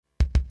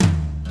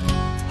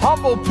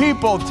Humble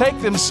people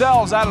take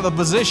themselves out of the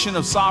position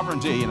of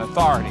sovereignty and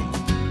authority.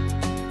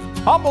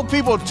 Humble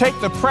people take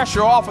the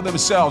pressure off of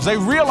themselves. They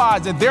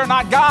realize that they're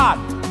not God.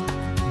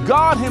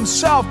 God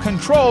himself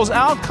controls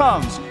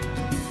outcomes.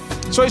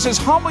 So he says,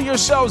 humble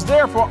yourselves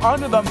therefore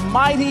under the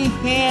mighty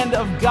hand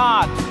of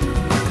God.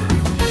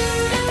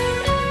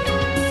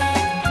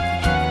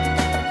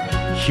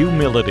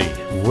 Humility.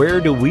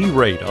 Where do we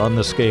rate on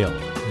the scale?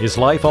 Is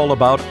life all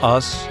about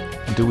us?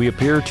 Do we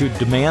appear to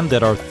demand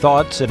that our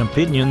thoughts and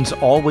opinions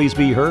always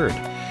be heard?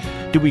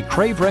 Do we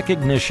crave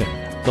recognition,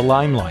 the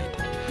limelight?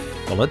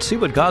 Well, let's see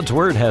what God's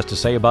Word has to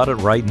say about it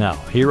right now,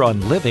 here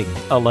on Living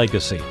a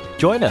Legacy.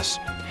 Join us.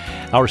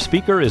 Our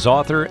speaker is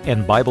author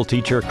and Bible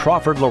teacher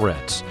Crawford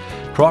Loretz.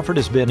 Crawford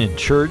has been in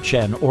church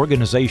and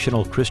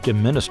organizational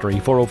Christian ministry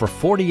for over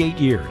 48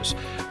 years,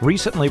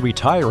 recently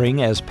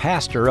retiring as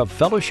pastor of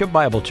Fellowship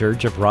Bible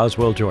Church of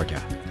Roswell,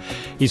 Georgia.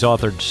 He's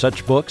authored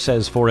such books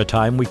as For a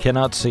Time We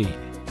Cannot See,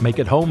 Make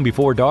It Home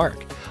Before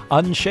Dark,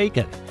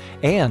 Unshaken,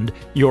 and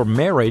Your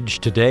Marriage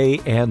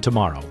Today and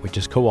Tomorrow, which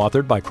is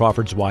co-authored by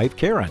Crawford's wife,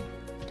 Karen.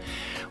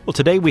 Well,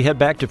 today we head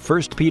back to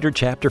 1 Peter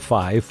chapter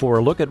 5 for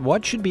a look at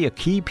what should be a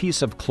key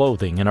piece of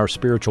clothing in our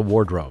spiritual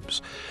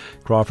wardrobes.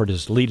 Crawford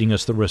is leading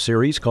us through a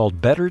series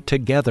called Better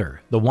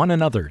Together, the One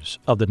Another's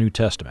of the New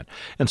Testament.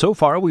 And so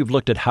far we've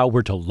looked at how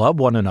we're to love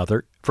one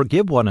another,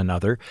 forgive one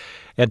another,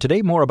 and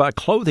today more about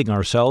clothing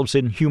ourselves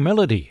in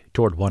humility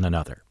toward one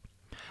another.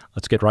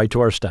 Let's get right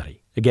to our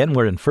study. Again,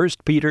 we're in 1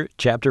 Peter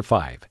chapter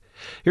 5.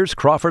 Here's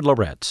Crawford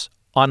Loretz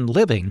on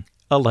Living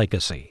a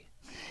Legacy.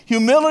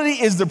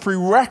 Humility is the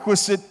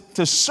prerequisite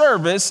to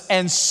service,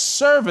 and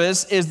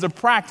service is the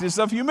practice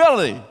of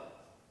humility.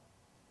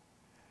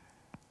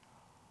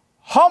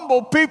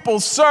 Humble people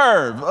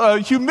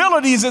serve.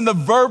 Humility is in the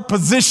verb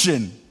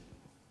position.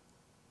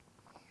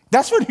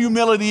 That's what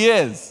humility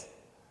is.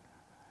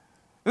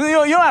 You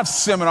don't have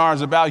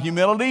seminars about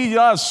humility. You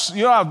don't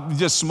have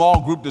just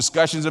small group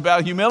discussions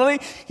about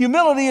humility.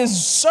 Humility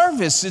is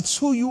service. It's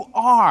who you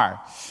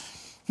are.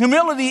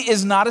 Humility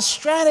is not a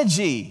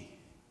strategy.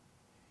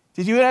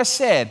 Did you hear what I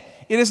said?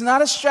 It is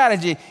not a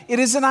strategy. It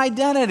is an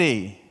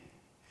identity.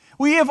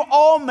 We have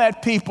all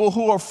met people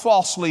who are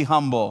falsely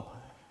humble.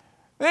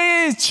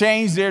 They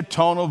change their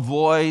tone of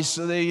voice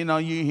so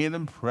you hear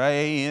them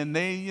pray and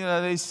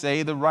they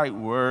say the right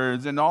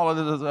words and all of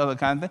those other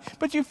kind of things.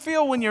 But you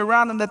feel when you're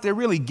around them that they're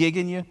really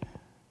gigging you.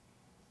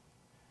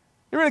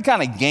 They're really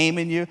kind of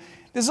gaming you.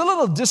 There's a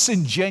little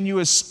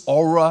disingenuous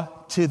aura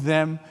to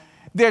them.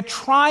 They're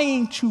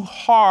trying too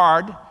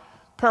hard,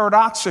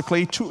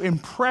 paradoxically, to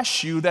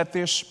impress you that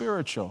they're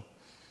spiritual,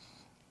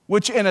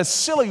 which in a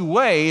silly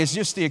way is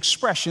just the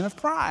expression of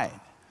pride.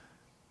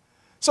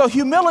 So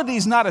humility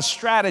is not a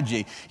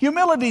strategy.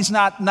 Humility is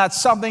not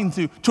something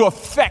to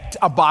affect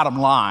a bottom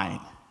line.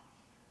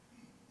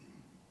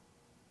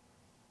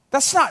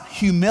 That's not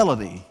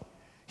humility.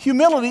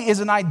 Humility is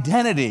an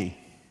identity.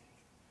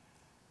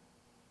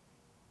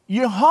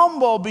 You're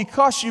humble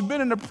because you've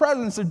been in the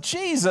presence of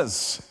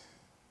Jesus.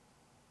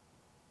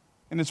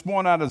 And it's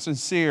born out of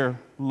sincere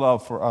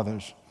love for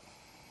others.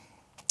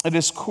 It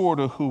is core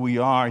to who we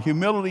are.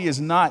 Humility is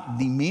not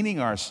demeaning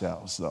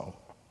ourselves, though,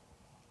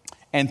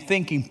 and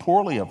thinking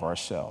poorly of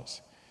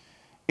ourselves.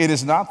 It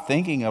is not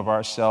thinking of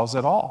ourselves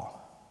at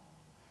all.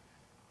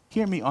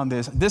 Hear me on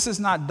this. This is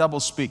not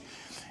doublespeak.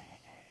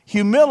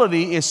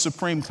 Humility is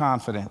supreme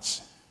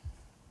confidence.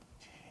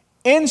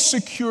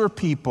 Insecure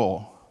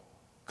people,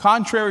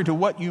 contrary to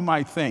what you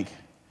might think,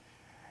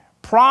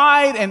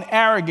 pride and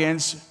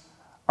arrogance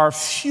are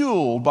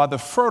fueled by the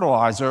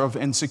fertilizer of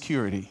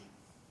insecurity.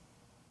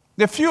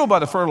 They're fueled by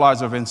the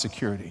fertilizer of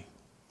insecurity.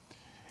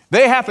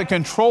 They have to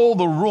control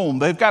the room.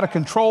 They've got to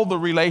control the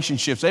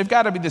relationships. They've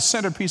got to be the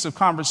centerpiece of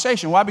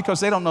conversation. Why? Because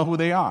they don't know who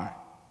they are.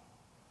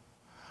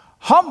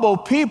 Humble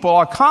people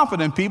are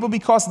confident people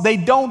because they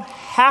don't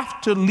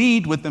have to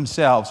lead with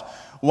themselves.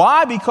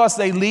 Why? Because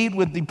they lead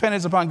with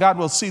dependence upon God.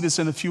 We'll see this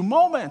in a few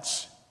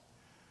moments.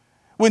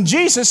 When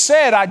Jesus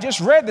said, I just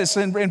read this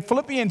in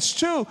Philippians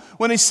 2,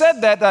 when he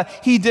said that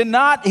he did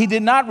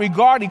not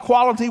regard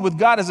equality with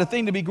God as a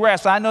thing to be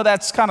grasped. I know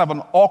that's kind of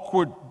an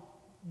awkward,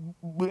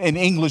 in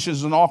English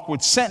is an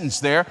awkward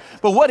sentence there,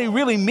 but what he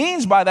really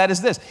means by that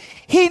is this.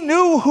 He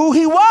knew who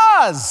he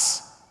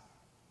was.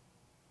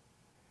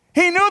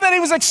 He knew that he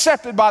was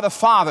accepted by the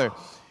Father.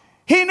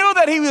 He knew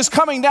that he was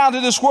coming down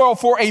to this world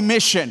for a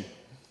mission.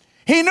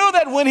 He knew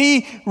that when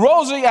he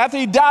rose, after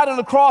he died on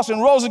the cross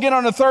and rose again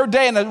on the third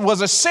day and was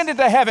ascended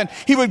to heaven,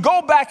 he would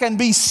go back and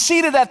be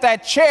seated at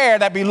that chair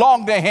that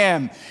belonged to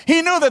him.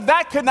 He knew that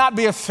that could not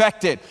be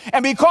affected.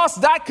 And because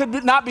that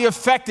could not be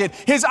affected,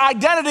 his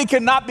identity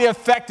could not be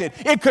affected.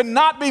 It could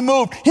not be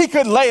moved. He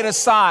could lay it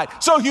aside.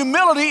 So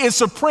humility is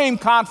supreme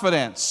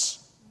confidence.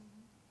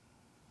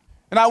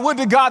 And I would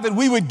to God that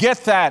we would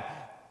get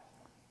that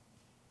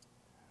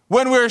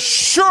when we're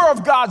sure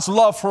of God's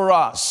love for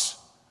us.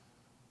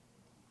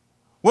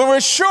 When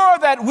we're sure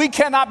that we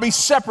cannot be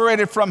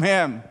separated from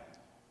him.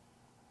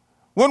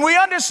 When we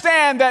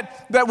understand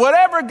that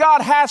whatever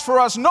God has for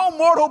us, no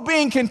mortal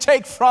being can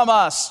take from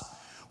us.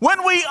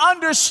 When we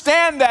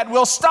understand that,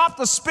 we'll stop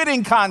the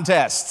spitting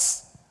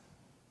contests.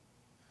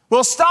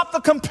 We'll stop the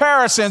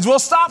comparisons. We'll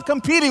stop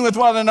competing with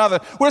one another.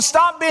 We'll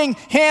stop being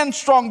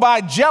hamstrung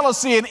by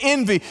jealousy and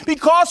envy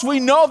because we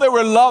know that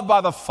we're loved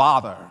by the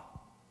Father.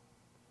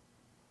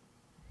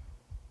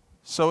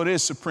 So it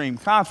is supreme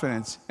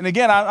confidence. And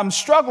again, I'm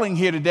struggling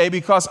here today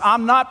because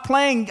I'm not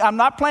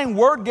playing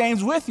word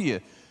games with you.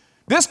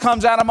 This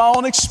comes out of my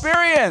own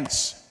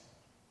experience.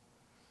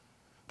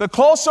 The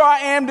closer I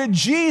am to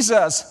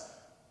Jesus,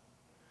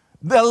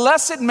 the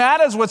less it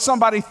matters what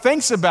somebody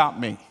thinks about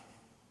me.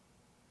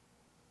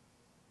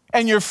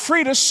 And you're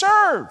free to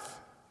serve.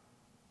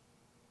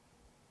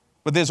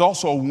 But there's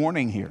also a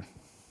warning here.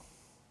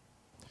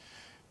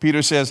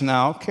 Peter says,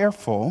 now,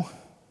 careful,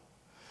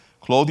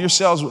 clothe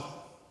yourselves,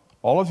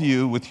 all of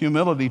you, with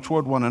humility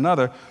toward one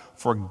another,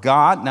 for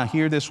God, now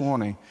hear this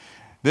warning.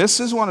 This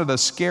is one of the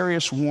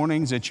scariest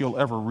warnings that you'll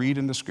ever read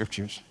in the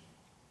scriptures.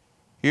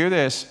 Hear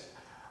this.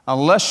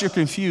 Unless you're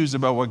confused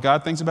about what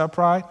God thinks about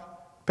pride,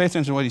 pay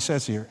attention to what he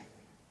says here.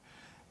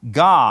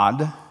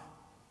 God,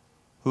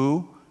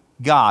 who?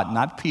 God,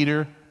 not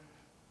Peter,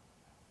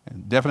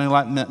 and definitely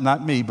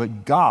not me,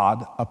 but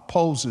God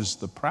opposes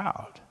the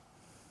proud,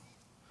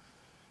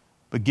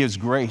 but gives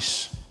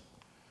grace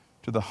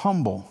to the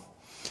humble.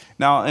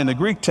 Now, in the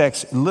Greek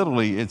text,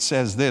 literally, it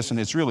says this, and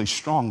it's really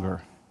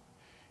stronger,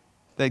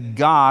 that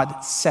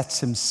God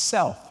sets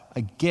himself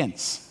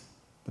against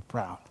the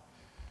proud.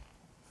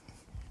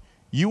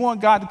 You want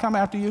God to come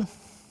after you?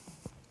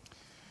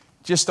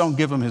 Just don't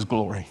give him his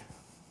glory.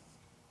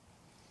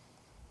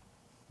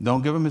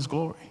 Don't give him his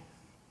glory.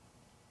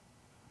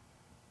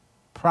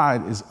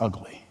 Pride is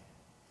ugly.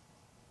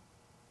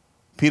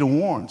 Peter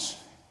warns,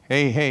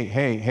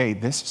 hey,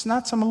 this is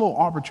not some little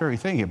arbitrary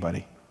thing here,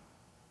 buddy.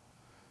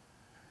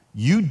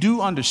 You do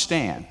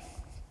understand,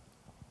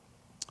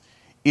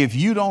 if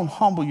you don't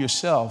humble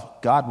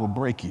yourself, God will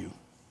break you.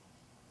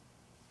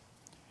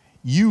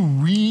 You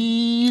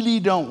really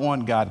don't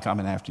want God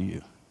coming after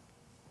you.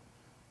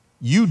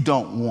 You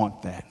don't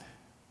want that.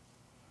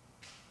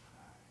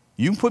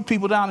 You can put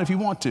people down if you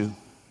want to.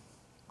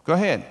 Go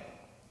ahead.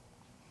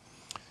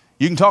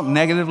 You can talk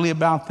negatively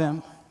about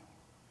them.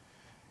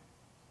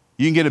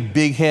 You can get a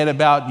big head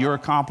about your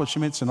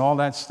accomplishments and all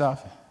that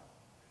stuff.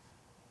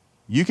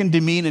 You can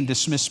demean and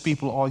dismiss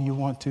people all you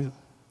want to.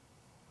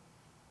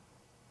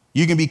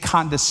 You can be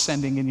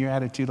condescending in your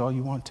attitude all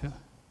you want to.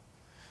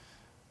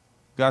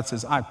 God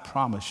says, I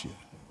promise you,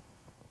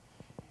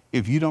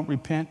 if you don't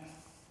repent,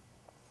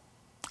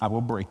 I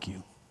will break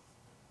you.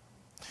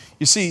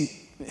 You see,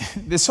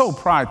 this whole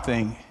pride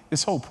thing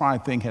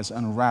has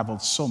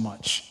unraveled so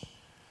much.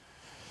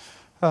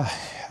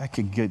 I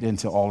could get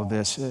into all of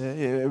this.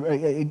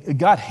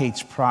 God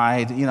hates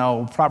pride. You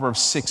know, Proverbs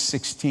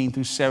 6:16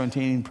 through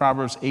 17,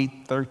 Proverbs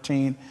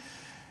 8:13.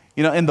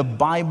 You know, in the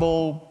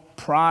Bible,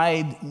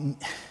 pride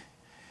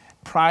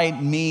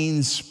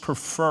means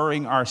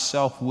preferring our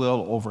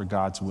self-will over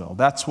God's will.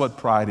 That's what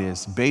pride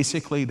is.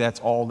 Basically, that's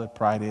all that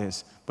pride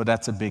is, but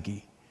that's a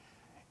biggie.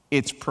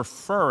 It's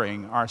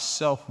preferring our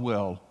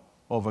self-will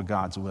over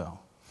God's will.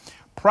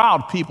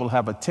 Proud people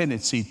have a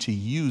tendency to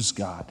use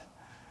God.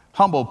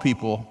 Humble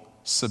people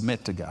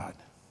submit to God.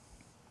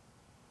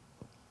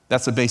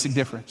 That's a basic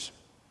difference.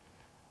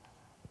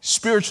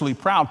 Spiritually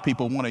proud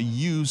people want to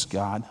use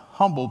God.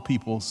 Humble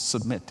people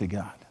submit to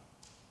God.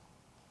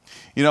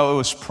 You know, it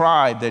was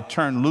pride that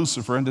turned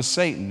Lucifer into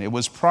Satan. It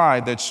was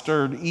pride that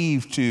stirred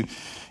Eve to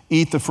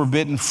eat the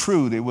forbidden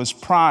fruit. It was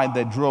pride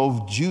that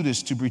drove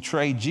Judas to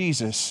betray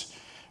Jesus.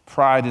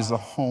 Pride is the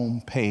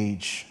home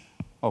page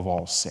of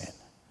all sin.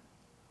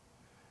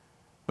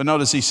 But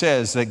notice he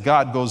says that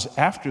God goes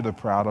after the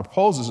proud,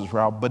 opposes the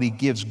proud, but he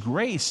gives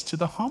grace to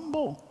the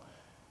humble.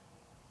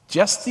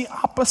 Just the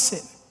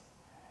opposite.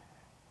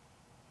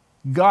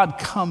 God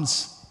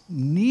comes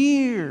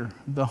near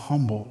the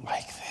humble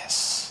like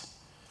this.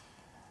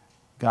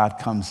 God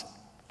comes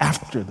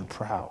after the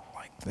proud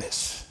like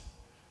this.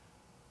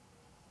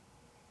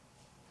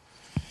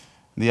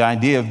 The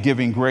idea of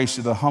giving grace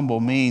to the humble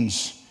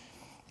means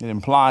it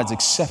implies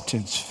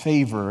acceptance,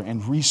 favor,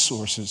 and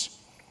resources.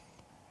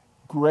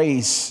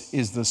 Grace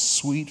is the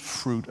sweet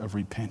fruit of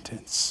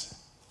repentance.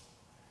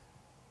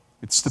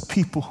 It's the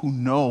people who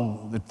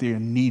know that they're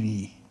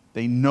needy.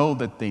 They know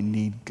that they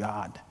need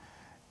God.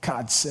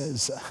 God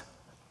says,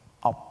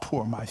 I'll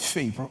pour my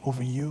favor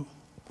over you.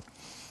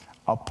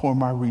 I'll pour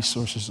my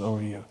resources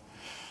over you.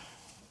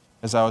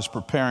 As I was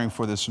preparing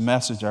for this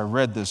message, I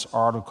read this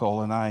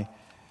article, and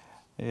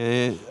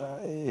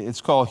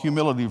it's called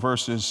Humility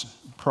versus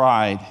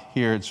Pride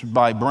here. It's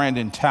by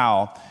Brandon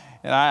Towle.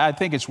 And I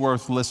think it's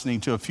worth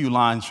listening to a few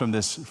lines from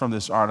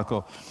this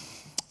article.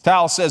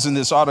 Towle says in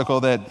this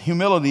article that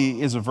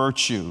humility is a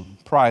virtue,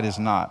 pride is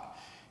not.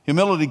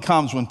 Humility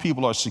comes when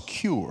people are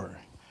secure.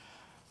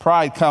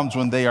 Pride comes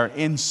when they are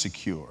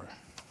insecure.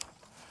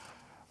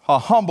 A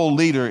humble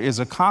leader is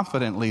a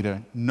confident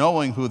leader,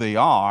 knowing who they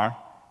are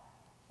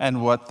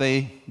and what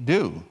they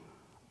do.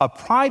 A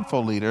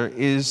prideful leader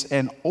is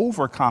an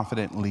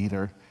overconfident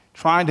leader,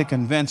 trying to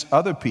convince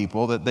other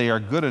people that they are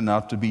good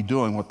enough to be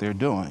doing what they're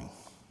doing.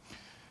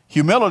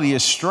 Humility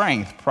is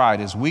strength,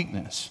 pride is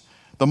weakness.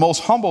 The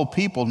most humble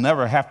people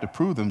never have to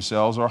prove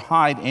themselves or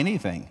hide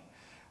anything.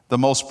 The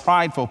most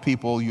prideful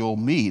people you'll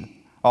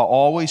meet are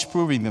always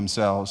proving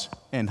themselves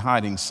and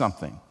hiding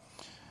something.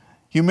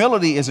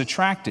 Humility is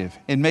attractive.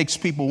 It makes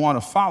people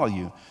want to follow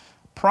you.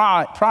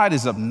 Pride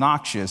is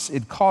obnoxious.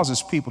 It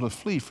causes people to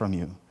flee from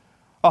you.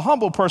 A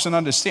humble person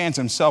understands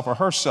himself or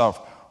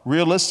herself,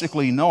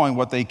 realistically knowing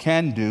what they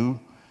can do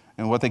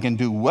and what they can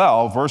do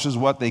well versus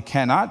what they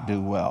cannot do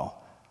well.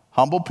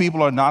 Humble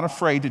people are not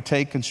afraid to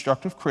take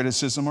constructive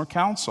criticism or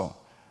counsel,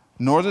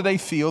 nor do they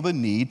feel the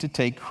need to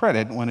take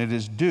credit when it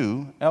is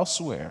due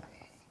elsewhere.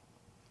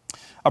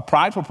 A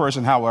prideful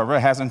person, however,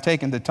 hasn't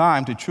taken the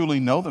time to truly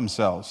know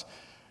themselves.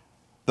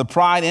 The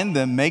pride in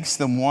them makes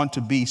them want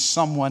to be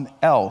someone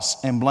else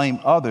and blame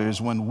others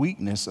when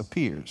weakness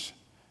appears.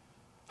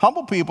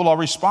 Humble people are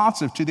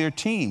responsive to their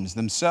teams,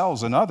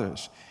 themselves, and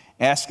others,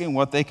 asking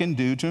what they can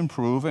do to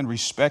improve and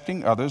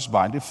respecting others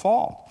by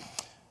default.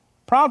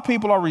 Proud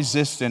people are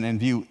resistant and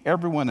view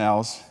everyone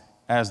else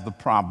as the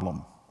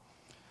problem.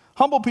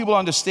 Humble people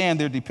understand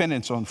their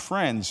dependence on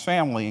friends,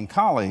 family, and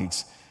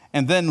colleagues,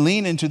 and then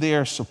lean into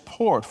their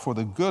support for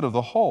the good of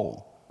the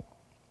whole.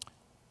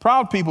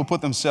 Proud people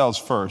put themselves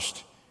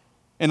first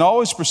and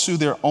always pursue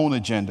their own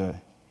agenda,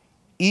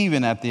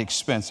 even at the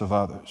expense of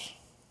others.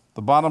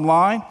 The bottom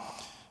line,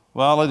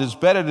 well, it is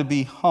better to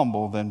be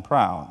humble than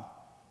proud,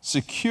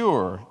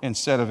 secure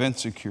instead of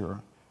insecure,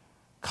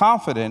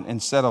 confident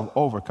instead of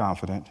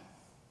overconfident,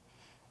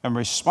 and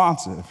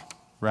responsive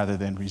rather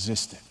than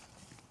resistant.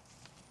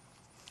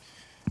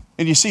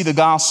 And you see, the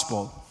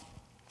gospel,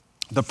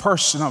 the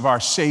person of our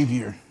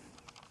Savior,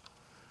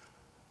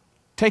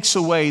 takes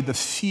away the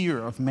fear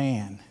of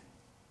man.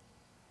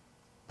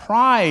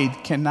 Pride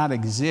cannot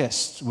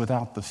exist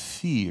without the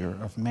fear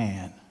of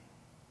man.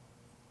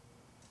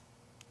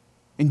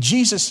 And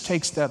Jesus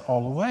takes that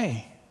all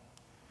away.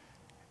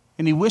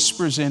 And he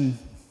whispers in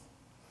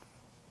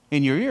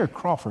your ear,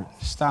 Crawford,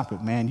 stop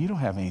it, man. You don't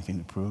have anything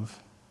to prove.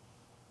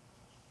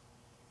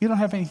 You don't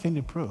have anything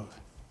to prove.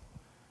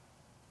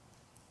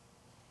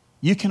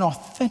 You can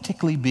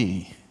authentically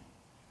be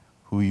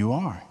who you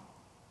are.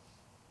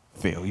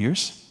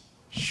 Failures,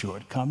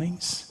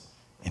 shortcomings,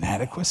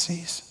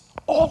 inadequacies,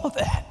 all of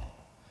that.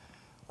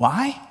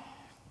 Why?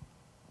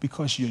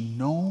 Because you're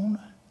known,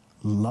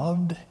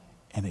 loved,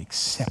 and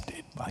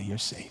accepted by your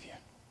Savior.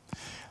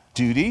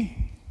 Duty,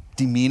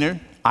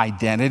 demeanor,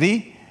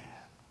 identity.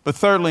 But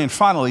thirdly and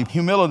finally,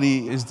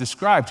 humility is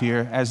described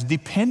here as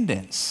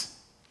dependence.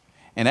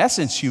 In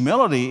essence,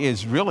 humility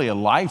is really a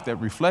life that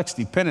reflects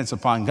dependence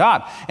upon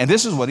God. And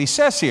this is what he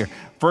says here.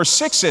 Verse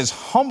 6 says,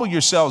 humble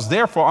yourselves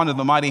therefore under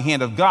the mighty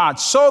hand of God,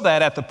 so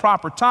that at the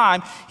proper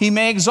time he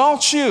may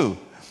exalt you.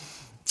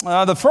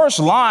 The first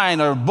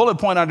line or bullet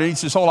point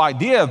underneath this whole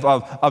idea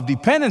of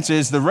dependence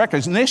is the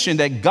recognition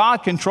that God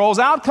controls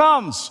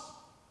outcomes.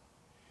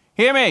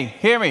 Hear me,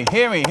 hear me,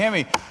 hear me, hear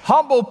me.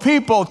 Humble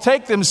people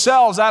take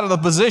themselves out of the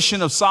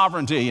position of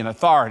sovereignty and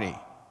authority.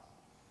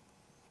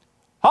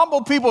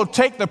 Humble people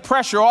take the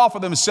pressure off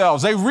of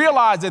themselves. They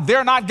realize that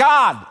they're not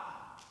God.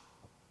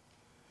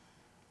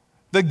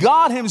 That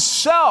God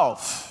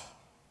Himself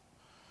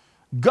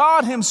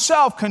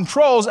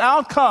controls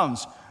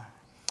outcomes.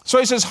 So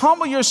he says,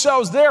 humble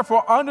yourselves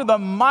therefore under the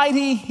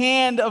mighty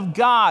hand of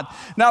God.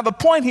 Now the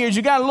point here is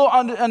you got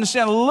to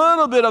understand a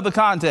little bit of the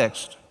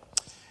context.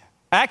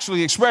 Actually,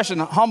 the expression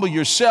humble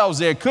yourselves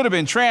there could have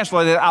been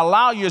translated,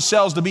 allow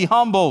yourselves to be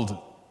humbled.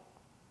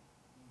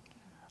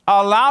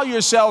 Allow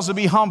yourselves to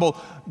be humble.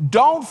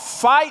 Don't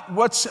fight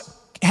what's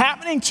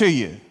happening to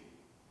you.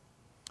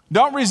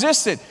 Don't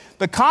resist it.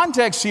 The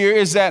context here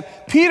is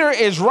that Peter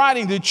is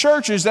writing to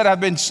churches that have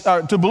been,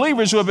 to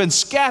believers who have been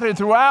scattered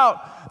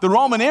throughout the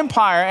Roman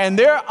Empire, and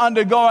they're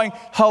undergoing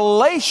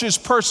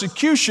hellacious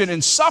persecution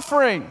and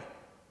suffering.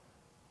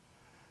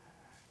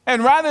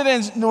 And rather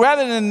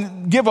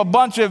than give a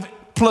bunch of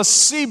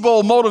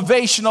placebo,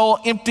 motivational,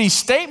 empty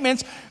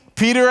statements,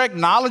 Peter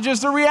acknowledges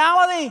the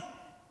reality.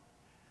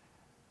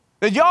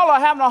 That y'all are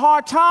having a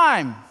hard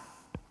time.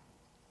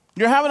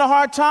 You're having a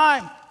hard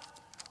time.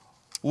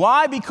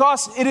 Why?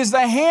 Because it is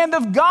the hand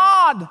of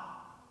God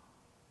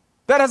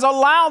that has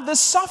allowed this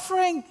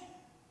suffering.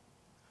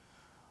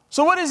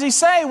 So what does he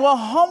say? Well,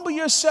 humble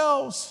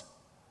yourselves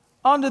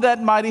under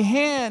that mighty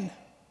hand.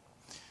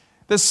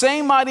 The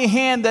same mighty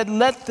hand that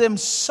let them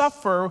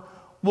suffer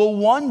will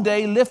one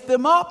day lift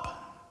them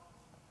up.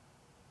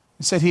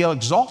 He said he'll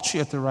exalt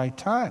you at the right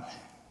time.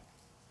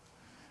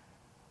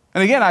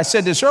 And again, I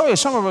said this earlier,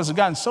 some of us have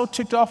gotten so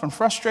ticked off and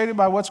frustrated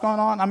by what's going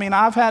on. I mean,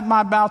 I've had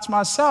my bouts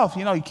myself.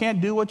 You know, you can't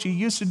do what you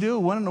used to do.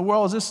 When in the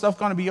world is this stuff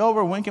going to be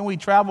over? When can we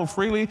travel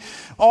freely?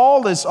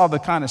 All this other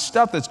kind of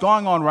stuff that's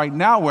going on right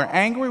now. We're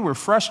angry, we're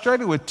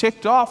frustrated, we're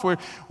ticked off. We're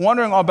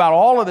wondering about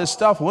all of this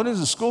stuff. What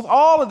is the school?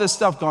 All of this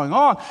stuff going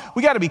on.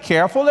 We got to be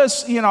careful.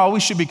 We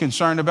should be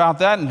concerned about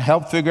that and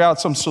help figure out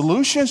some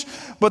solutions.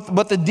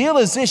 But the deal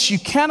is this, you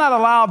cannot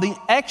allow the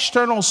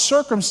external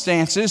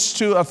circumstances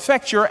to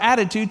affect your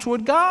attitude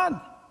toward God.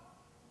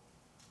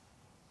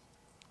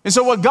 And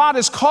so what God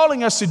is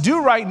calling us to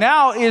do right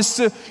now is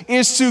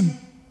to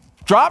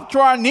drop to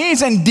our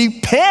knees and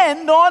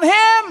depend on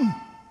Him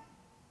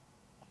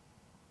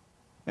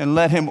and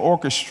let Him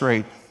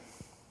orchestrate.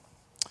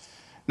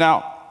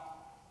 Now,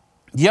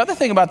 the other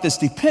thing about this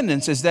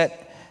dependence is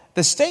that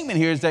the statement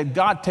here is that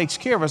God takes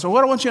care of us. So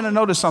what I want you to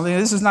notice something.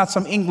 This is not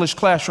some English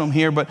classroom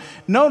here, but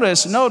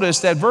notice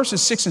that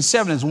verses 6 and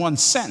 7 is one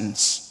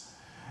sentence.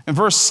 And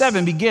verse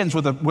 7 begins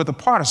with a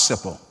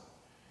participle.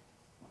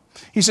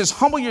 He says,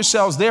 humble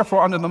yourselves,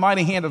 therefore, under the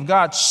mighty hand of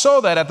God,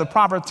 so that at the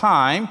proper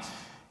time,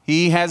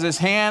 He has His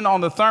hand on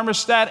the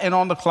thermostat and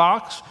on the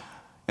clocks,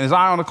 and His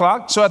eye on the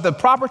clock. So at the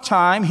proper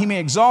time, He may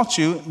exalt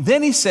you.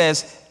 Then He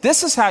says,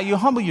 this is how you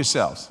humble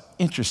yourselves.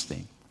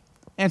 Interesting.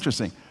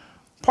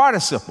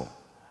 Participle.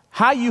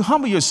 How you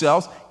humble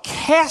yourselves,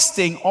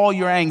 casting all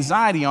your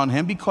anxiety on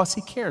Him because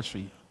He cares for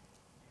you.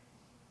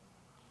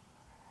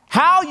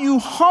 How you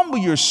humble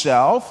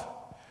yourself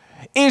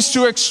is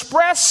to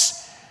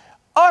express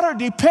utter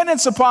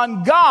dependence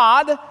upon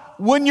God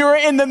when you're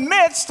in the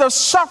midst of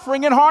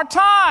suffering and hard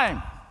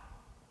time.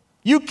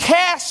 You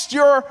cast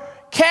your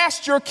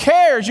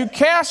cares, you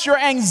cast your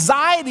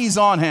anxieties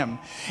on Him.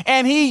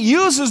 And He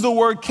uses the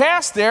word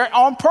cast there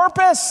on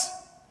purpose.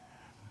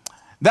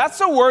 That's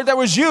the word that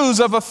was used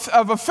of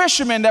a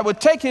fisherman that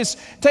would take his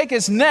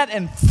net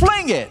and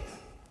fling it.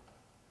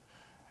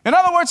 In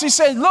other words, he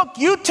said, look,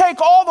 you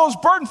take all those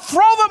burdens, throw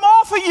them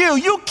off of you.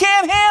 You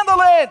can't handle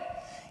it.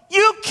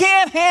 You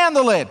can't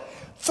handle it.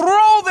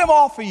 Throw them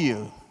off of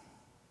you.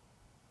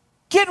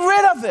 Get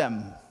rid of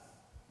them.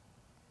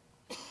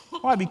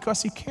 Why?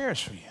 Because He cares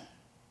for you.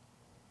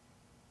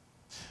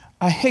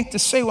 I hate to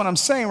say what I'm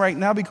saying right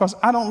now because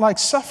I don't like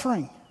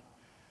suffering.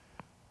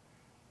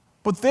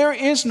 But there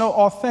is no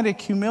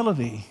authentic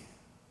humility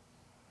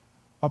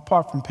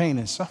apart from pain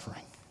and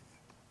suffering.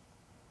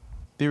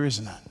 There is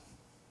none.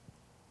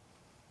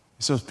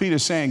 So as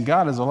Peter's saying,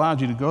 God has allowed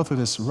you to go through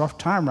this rough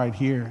time right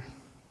here,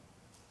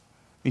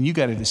 and you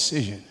got a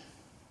decision.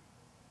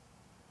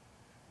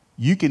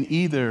 You can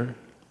either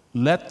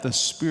let the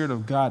Spirit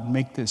of God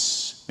make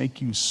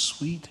you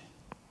sweet,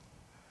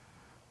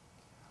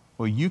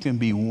 or you can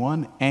be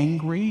one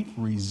angry,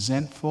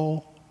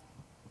 resentful,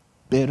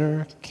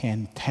 bitter,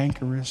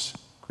 cantankerous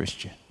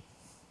Christian.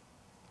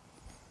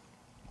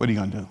 What are you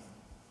going to do?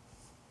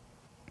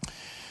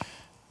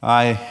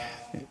 I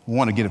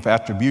want to give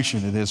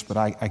attribution to this, but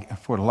I,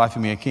 for the life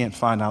of me, I can't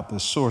find out the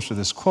source of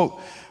this quote.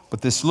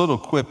 But this little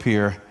quip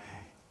here,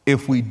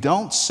 if we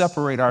don't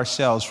separate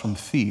ourselves from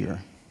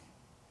fear,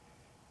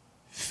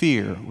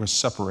 fear will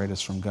separate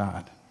us from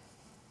God.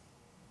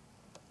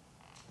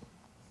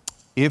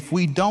 If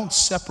we don't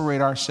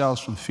separate ourselves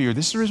from fear,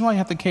 this is the reason why you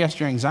have to cast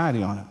your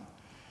anxiety on Him.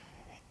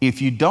 If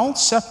you don't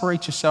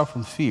separate yourself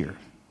from fear,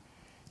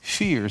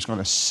 fear is going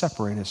to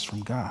separate us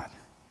from God.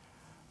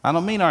 I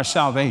don't mean our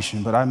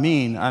salvation, but I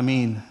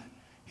mean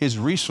His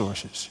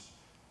resources,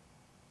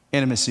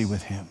 intimacy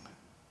with Him.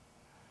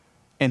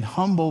 And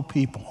humble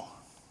people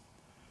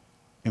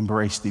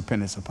embrace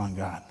dependence upon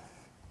God.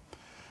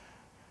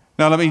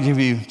 Now, let me give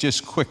you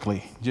just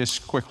quickly,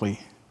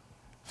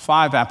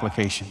 5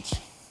 applications.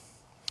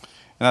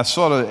 And I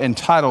sort of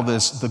entitled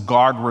this, The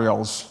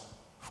Guardrails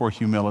for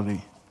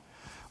Humility.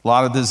 A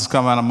lot of this has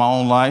come out of my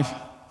own life,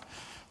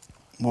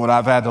 what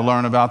I've had to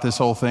learn about this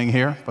whole thing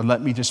here, but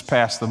let me just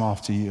pass them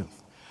off to you.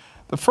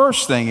 The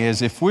first thing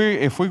is, if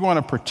we're going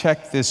to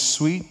protect this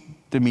sweet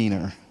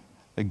demeanor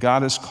that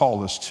God has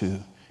called us to,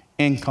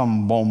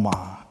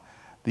 enkomboma,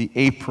 the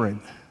apron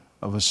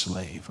of a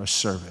slave, a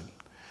servant.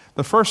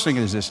 The first thing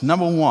is this.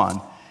 Number 1,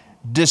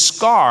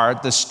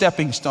 discard the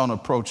stepping stone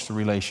approach to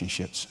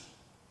relationships.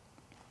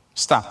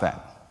 Stop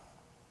that.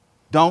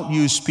 Don't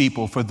use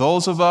people. For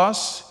those of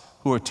us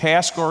who are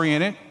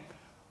task-oriented,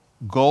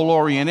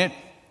 goal-oriented,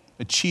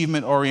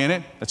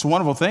 achievement-oriented, that's a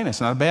wonderful thing.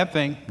 It's not a bad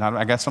thing.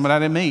 I got some of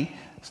that in me.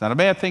 It's not a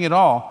bad thing at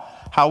all.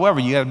 However,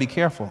 you got to be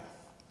careful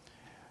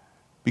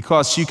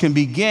because you can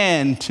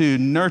begin to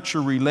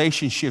nurture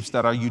relationships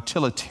that are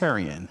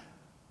utilitarian.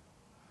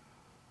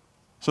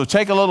 So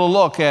take a little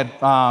look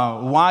at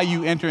why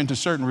you enter into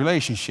certain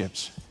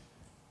relationships.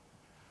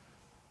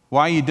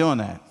 Why are you doing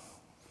that?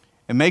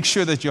 And make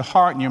sure that your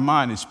heart and your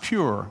mind is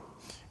pure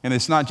and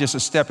it's not just a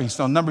stepping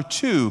stone. Number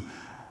 2,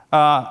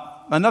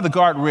 another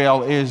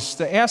guardrail is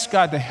to ask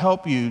God to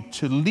help you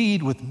to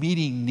lead with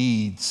meeting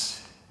needs.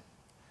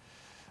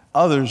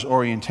 Others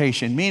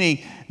orientation,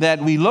 meaning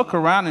that we look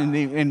around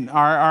and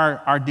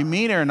our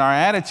demeanor and our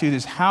attitude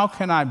is, how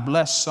can I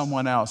bless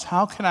someone else?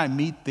 How can I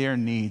meet their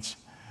needs?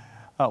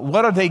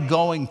 What are they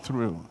going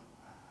through?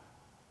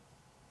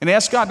 And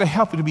ask God to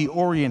help you to be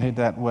oriented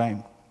that way.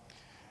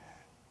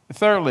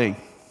 Thirdly,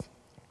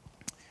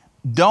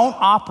 don't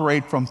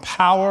operate from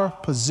power,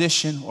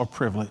 position, or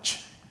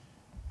privilege.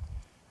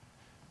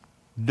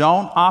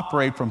 Don't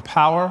operate from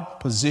power,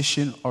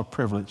 position, or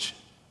privilege.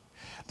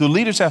 Do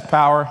leaders have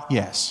power?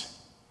 Yes.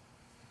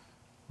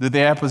 Do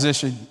they have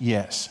position?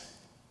 Yes.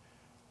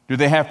 Do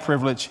they have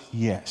privilege?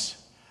 Yes.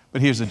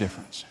 But here's the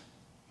difference.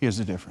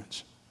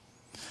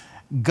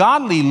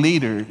 Godly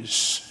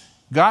leaders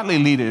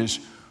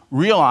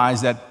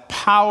realize that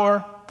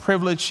power,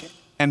 privilege,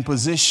 and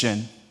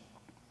position,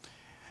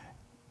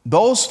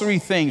 those three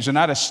things are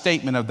not a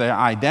statement of their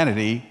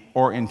identity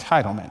or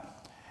entitlement.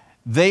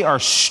 They are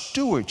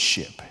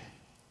stewardship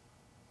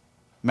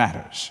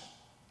matters.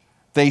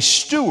 They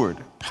steward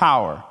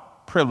power,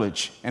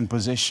 privilege, and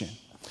position.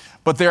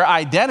 But their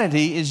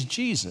identity is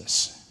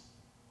Jesus.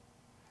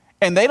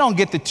 And they don't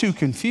get the two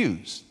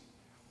confused.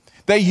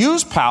 They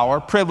use power,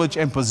 privilege,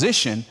 and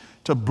position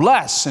to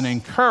bless and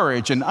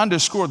encourage and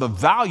underscore the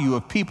value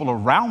of people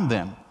around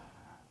them.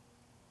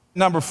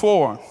 Number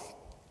 4,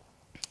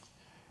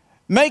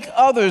 make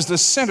others the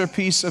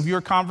centerpiece of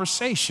your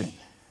conversation.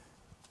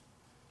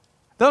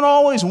 Don't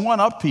always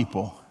one-up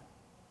people.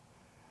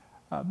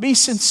 Be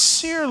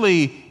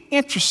sincerely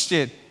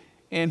interested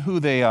in who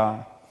they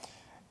are.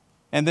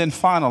 And then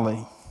finally,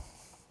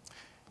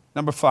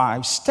 number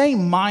 5, stay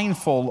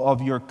mindful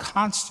of your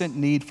constant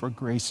need for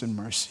grace and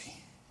mercy.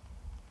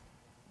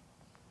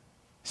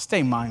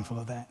 Stay mindful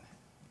of that.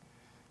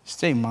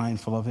 Stay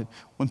mindful of it.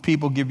 When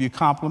people give you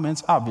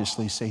compliments,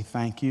 obviously say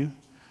thank you,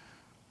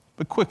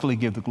 but quickly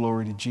give the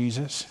glory to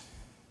Jesus.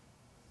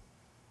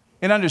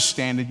 And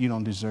understand that you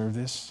don't deserve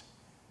this,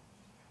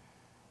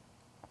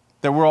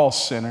 that we're all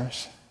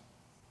sinners,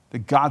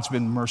 that God's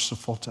been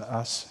merciful to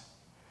us.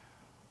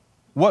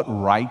 What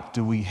right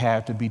do we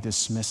have to be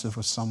dismissive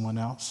of someone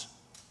else?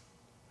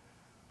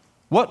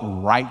 What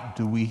right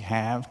do we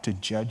have to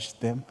judge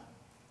them?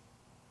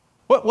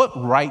 What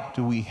right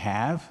do we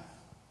have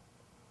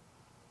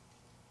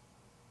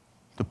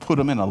to put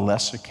them in a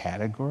lesser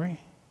category?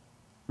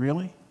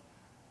 Really?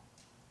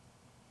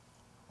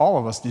 All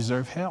of us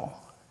deserve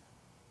hell.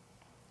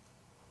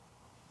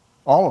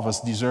 All of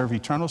us deserve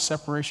eternal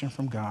separation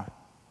from God.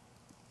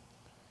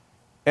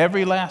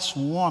 Every last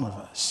one of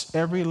us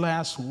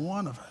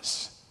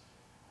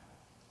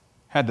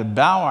had to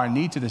bow our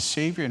knee to the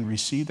Savior and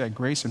receive that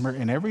grace and mercy.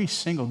 And every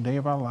single day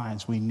of our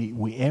lives,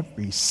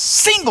 every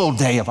single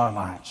day of our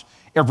lives,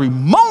 every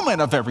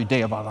moment of every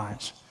day of our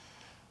lives,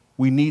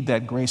 we need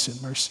that grace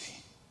and mercy.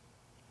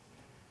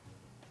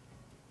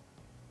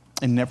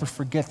 And never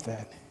forget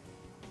that.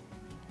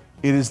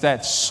 It is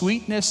that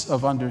sweetness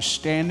of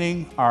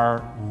understanding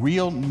our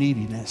real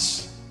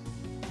neediness,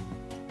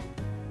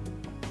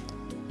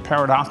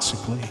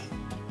 paradoxically,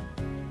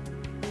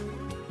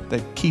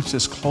 that keeps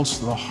us close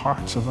to the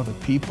hearts of other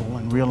people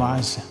and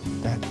realize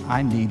that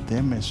I need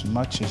them as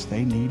much as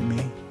they need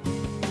me.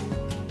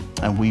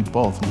 And we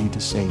both need a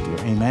Savior.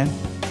 Amen?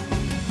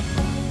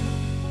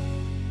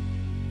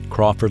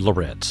 Crawford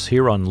Loritts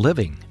here on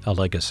Living a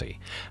Legacy.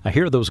 I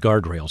hear those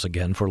guardrails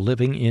again for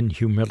living in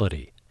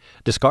humility.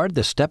 Discard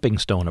the stepping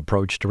stone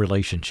approach to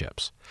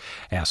relationships.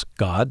 Ask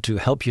God to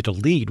help you to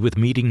lead with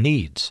meeting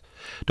needs.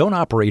 Don't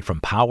operate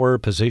from power,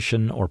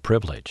 position, or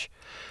privilege.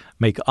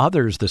 Make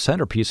others the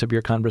centerpiece of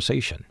your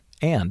conversation.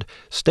 And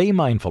stay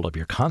mindful of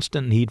your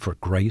constant need for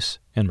grace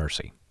and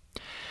mercy.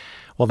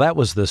 Well, that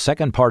was the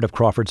second part of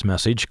Crawford's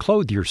message,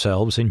 Clothe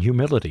Yourselves in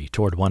Humility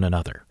Toward One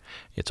Another.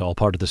 It's all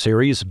part of the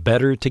series,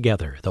 Better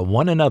Together, the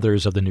One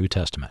Another's of the New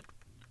Testament.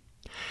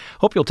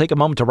 Hope you'll take a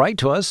moment to write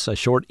to us. A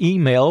short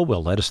email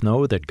will let us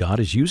know that God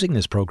is using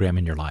this program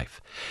in your life.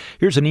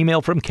 Here's an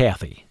email from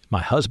Kathy.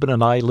 My husband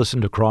and I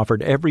listen to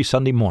Crawford every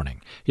Sunday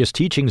morning. His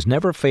teachings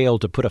never fail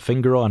to put a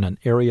finger on an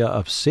area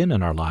of sin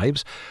in our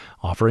lives,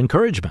 offer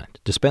encouragement,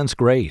 dispense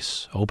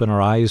grace, open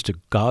our eyes to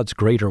God's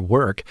greater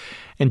work,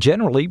 and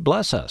generally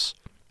bless us.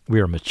 We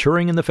are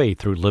maturing in the faith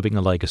through Living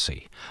a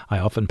Legacy. I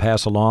often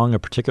pass along a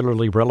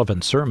particularly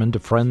relevant sermon to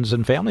friends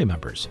and family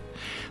members.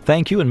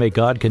 Thank you, and may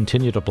God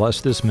continue to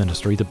bless this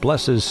ministry that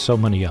blesses so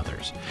many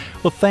others.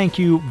 Well, thank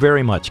you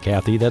very much,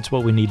 Kathy. That's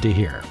what we need to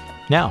hear.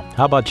 Now,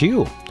 how about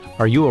you?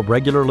 Are you a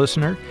regular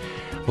listener?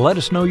 Let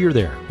us know you're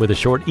there with a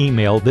short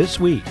email this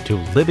week to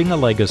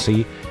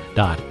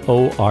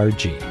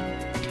livingalegacy.org.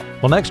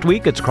 Well, next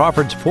week, it's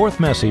Crawford's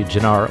fourth message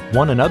in our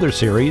One Another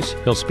series.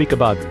 He'll speak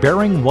about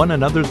bearing one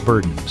another's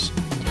burdens.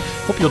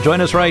 Hope you'll join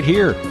us right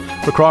here.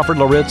 For Crawford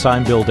Loritts,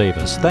 I'm Bill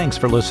Davis. Thanks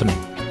for listening.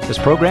 This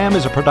program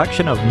is a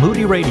production of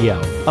Moody Radio,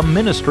 a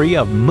ministry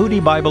of Moody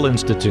Bible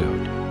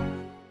Institute.